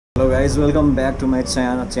Hello guys welcome back to my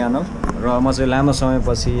channel र म चाहिँ लामो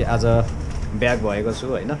समयपछि आज ब्याक भएको छु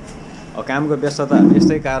होइन। कामको व्यस्तताहरू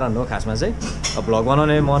यस्तै कारण हो खासमा चाहिँ भ्लग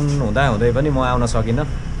बनाउने मन हुँदै पनि म आउन सकिनँ।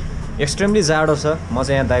 एक्सट्रिमली जाडो छ। म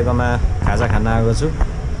चाहिँ यहाँ दाइकोमा खाजा खान आएको छु।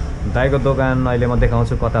 दाइको दोकान अहिले म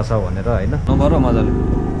देखाउँछु कता छ भनेर होइन। नम्बर हो मजाले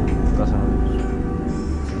कसरी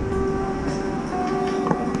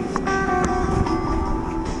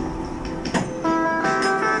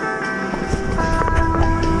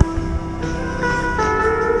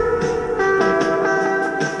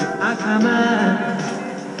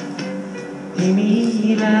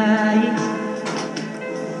तिमीलाई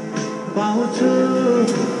पाउँछु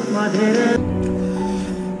मधेर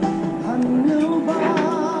धन्यवाद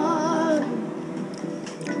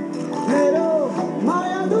मेरो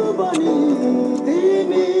मायालु बनी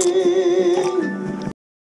तिमी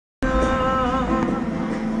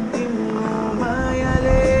तिम्रो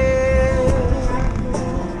मायाले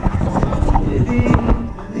यदि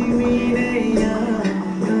तिमी नै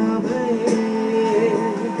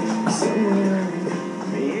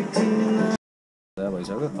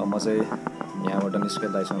भइसक्यो। अब म चाहिँ यहाँबाट निस्केँ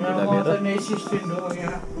दाइसँग बिदा लिएर।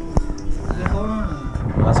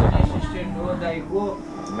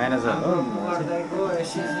 म्यानेजर हो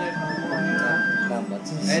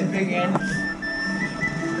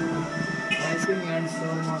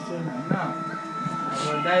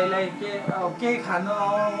दाइलाई केही खानु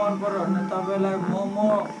मन पर्यो भने तपाईँलाई मोमो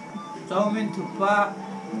चाउमिन थुक्पा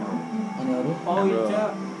पाइन्छ।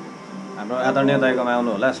 हाम्रो आदरणीय दाइकोमा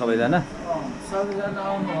आउनु होला सबैजना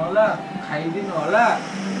आउनु होला, खाइदिनु होला,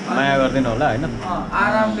 माया गरिदिनु होला होइन।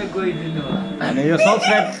 आरामले गइदिनु होला। अनि यो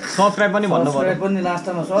सब्सक्राइब पनि भन्नु पर्यो पनि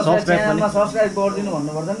लास्टमा सब्सक्राइब गरिदिनु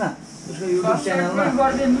भन्नु पर्दैन उसको युट्युब च्यानलमा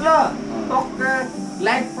गरिदिनु ल, पक्का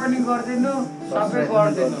लाइक पनि गरिदिनु, सबै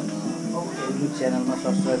गरिदिनु। युट्युब च्यानलमा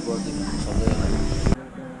सब्सक्राइब गरिदिनु सबैलाई।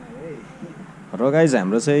 र गाइज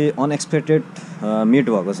हाम्रो चाहिँ अनएक्सपेक्टेड मिट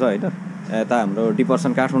भएको छ होइन। यता हाम्रो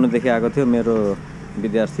डिपर्सन काठमाडौँदेखि आएको थियो मेरो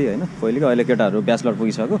विद्यार्थी होइन, पहिलेको अहिले केटाहरू ब्याचलर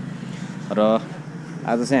पुगिसक्यो। र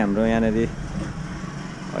आज चाहिँ हाम्रो यहाँनिर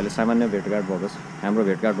अहिले सामान्य भेटघाट भएको छ, हाम्रो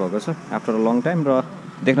भेटघाट भएको छ आफ्टर अ लङ टाइम। र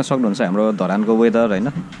देख्न सक्नुहुन्छ हाम्रो धरानको वेदर होइन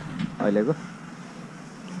अहिलेको।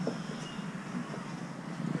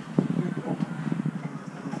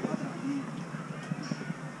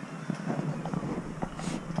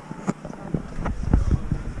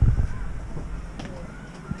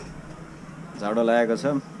 जाडो लागेको छ,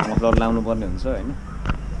 मफलर लाउनु पर्ने हुन्छ होइन,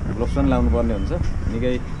 ग्लोभ्स पनि लाउनु पर्ने हुन्छ,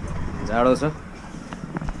 निकै जाडो छ।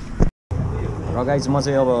 र गाइज म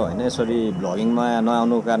चाहिँ अब होइन यसरी भ्लगिङमा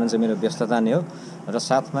नआउनुको कारण चाहिँ मेरो व्यस्तता नै हो। र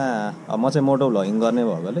साथमा म चाहिँ मोटो भ्लगिङ गर्ने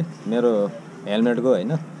भएकोले मेरो हेलमेटको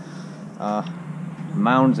होइन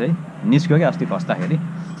माउन्ट चाहिँ निस्क्यो क्या अस्ति खस्दाखेरि।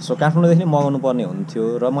 सो काठमाडौँदेखि मगाउनु पर्ने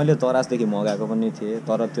हुन्थ्यो र मैले दराजदेखि मगाएको पनि थिएँ।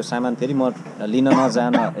 तर त्यो सामान फेरि म लिन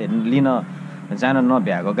जान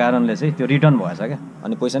नभ्याएको कारणले चाहिँ त्यो रिटर्न भएछ क्या।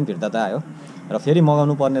 अनि पैसा पनि फिर्ता त आयो र फेरि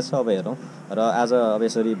मगाउनु पर्ने छ। अब हेरौँ। र आज अब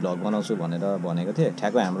यसरी भ्लग बनाउँछु भनेर भनेको थिएँ।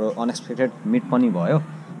 ठ्याक्कै हाम्रो अनएक्सपेक्टेड मिट पनि भयो।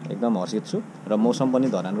 एकदम हर्षित छु। र मौसम पनि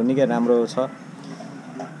धरानको निकै राम्रो छ।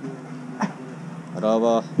 र अब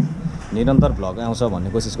निरन्तर भ्लग आउँछ भन्ने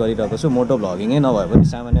कोसिस गरिरहेको छु। मोटो भ्लगिङै नभए पनि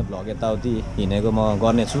सामान्य भ्लग यताउति हिँडेको म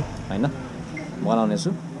गर्नेछु होइन, बनाउनेछु।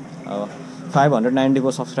 अब 590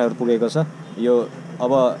 को सब्सक्राइबर पुगेको छ। यो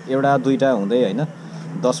अब एउटा दुईवटा हुँदै होइन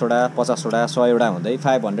 10वटा 50वटा 100वटा हुँदै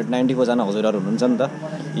 590 को जना हजुरहरू हुनुहुन्छ नि त।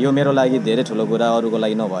 यो मेरो लागि धेरै ठुलो कुरा, अरूको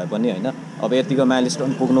लागि नभए पनि होइन। अब यतिको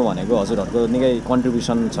माइलस्टोन पुग्नु भनेको हजुरहरूको निकै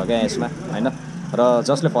कन्ट्रिब्युसन छ क्या यसमा होइन। र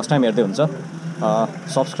जसले फर्स्ट टाइम हेर्दै हुन्छ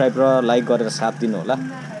सब्सक्राइब र लाइक गरेर साथ दिनु होला।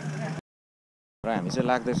 र हामी चाहिँ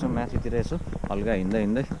लाग्दैछौँ माथितिर यसो हल्का हिँड्दै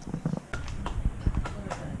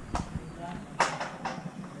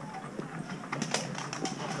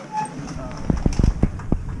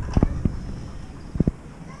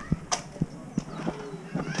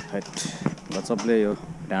गजबले यो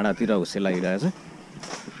डाँडातिर हुस्से लागिरहेको छ।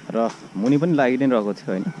 र मुनि पनि लागि नै रहेको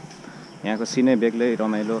थियो होइन। यहाँको सिनै बेग्लै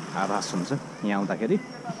रमाइलो आभास हुन्छ यहाँ आउँदाखेरि।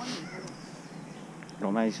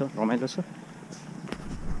 रमाइलो छ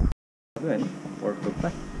होइन पर्टुक्पा।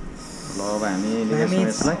 ल अब हामी लिँदैछौँ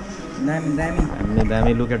यसलाई। हामी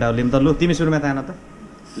दामी लु केटा लिउँ त। लु तिमी सुरुमा त आन त,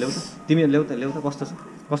 ल्याउ त तिमी, ल्याउ त कस्तो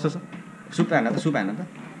छ सुप हान त,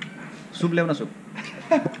 सुप ल्याउ न, सुप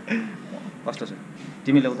कस्तो छ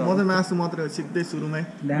तिमी ल्याउ त। म त मासु मात्रै हो सिधै सुरुमै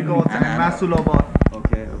मासु लभर।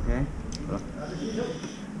 ओके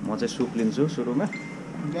म चाहिँ सुप लिन्छु सुरुमा।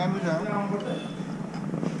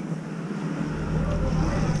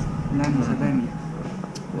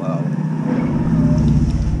 वाउ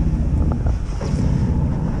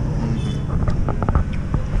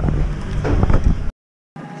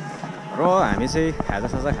हामी चाहिँ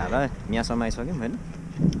खाजासाजा खाएर यहाँसम्म आइसक्यौँ होइन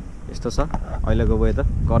यस्तो छ अहिलेको वेदर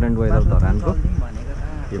करेन्ट वेदर धरानको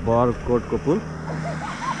यो बरकोटको पुल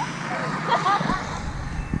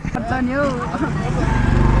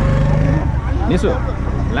निसु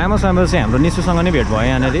लामो समय चाहिँ हाम्रो निसुसँग नै भेट भयो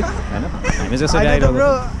यहाँनिर होइन हामी चाहिँ यसरी आइरहेको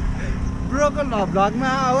ब्रोको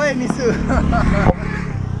भ्लगमा आऊ है निसु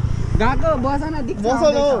गएको बसन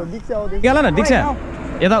गेल न दीक्षा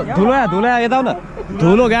यता धुलो यता न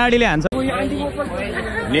धुलो गाडीले हान्छ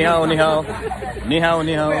निहाउ निहाउ निहाउ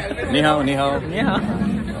निहाउ निहाउ निहाउ निहाउ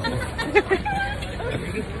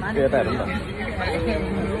यता हेर्नु न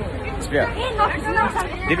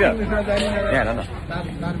दिव्य यहाँ हेर न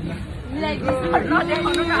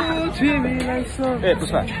ए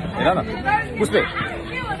पुष्पा हेर न पुष्पे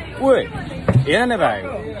ओए हेर न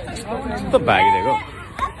भागेको कस्तो भागिदिएको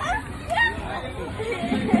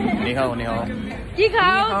निहाउ निहाउ Chị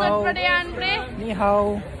Khâu, tên Radian Bre. Ni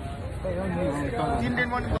hao.